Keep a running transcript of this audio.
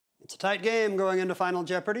It's a tight game going into Final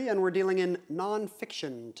Jeopardy, and we're dealing in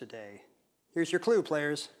nonfiction today. Here's your clue,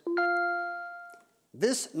 players.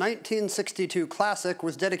 This 1962 classic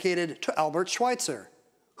was dedicated to Albert Schweitzer,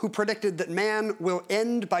 who predicted that man will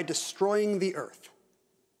end by destroying the Earth.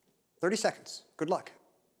 30 seconds. Good luck.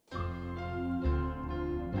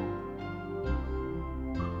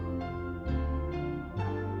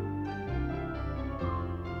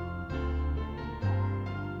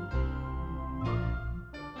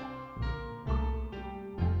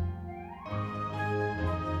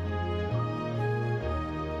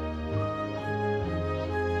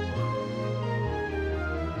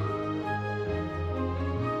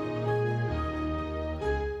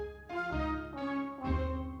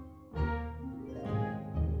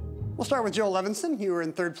 We'll start with Joel Levinson. You were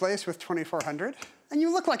in third place with 2,400. And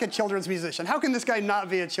you look like a children's musician. How can this guy not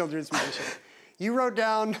be a children's musician? You wrote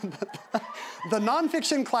down the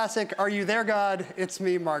nonfiction classic, Are You There, God? It's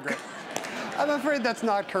Me, Margaret. I'm afraid that's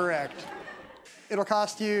not correct. It'll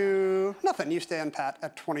cost you nothing. You stand pat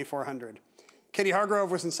at 2,400. Katie Hargrove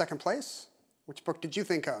was in second place. Which book did you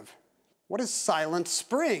think of? What is Silent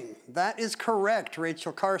Spring? That is correct.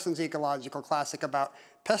 Rachel Carson's ecological classic about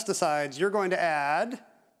pesticides. You're going to add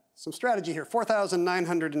some strategy here,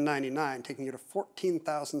 4,999, taking you to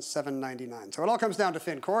 14,799. So it all comes down to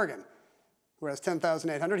Finn Corrigan, who has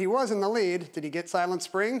 10,800. He was in the lead. Did he get Silent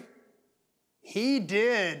Spring? He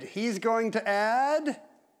did. He's going to add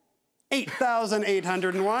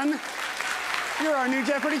 8,801. You're our new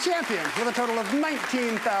Jeopardy champion with a total of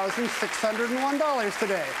 $19,601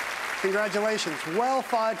 today. Congratulations.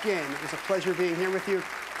 Well-fought game. It was a pleasure being here with you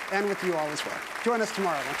and with you all as well. Join us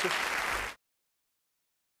tomorrow, won't you?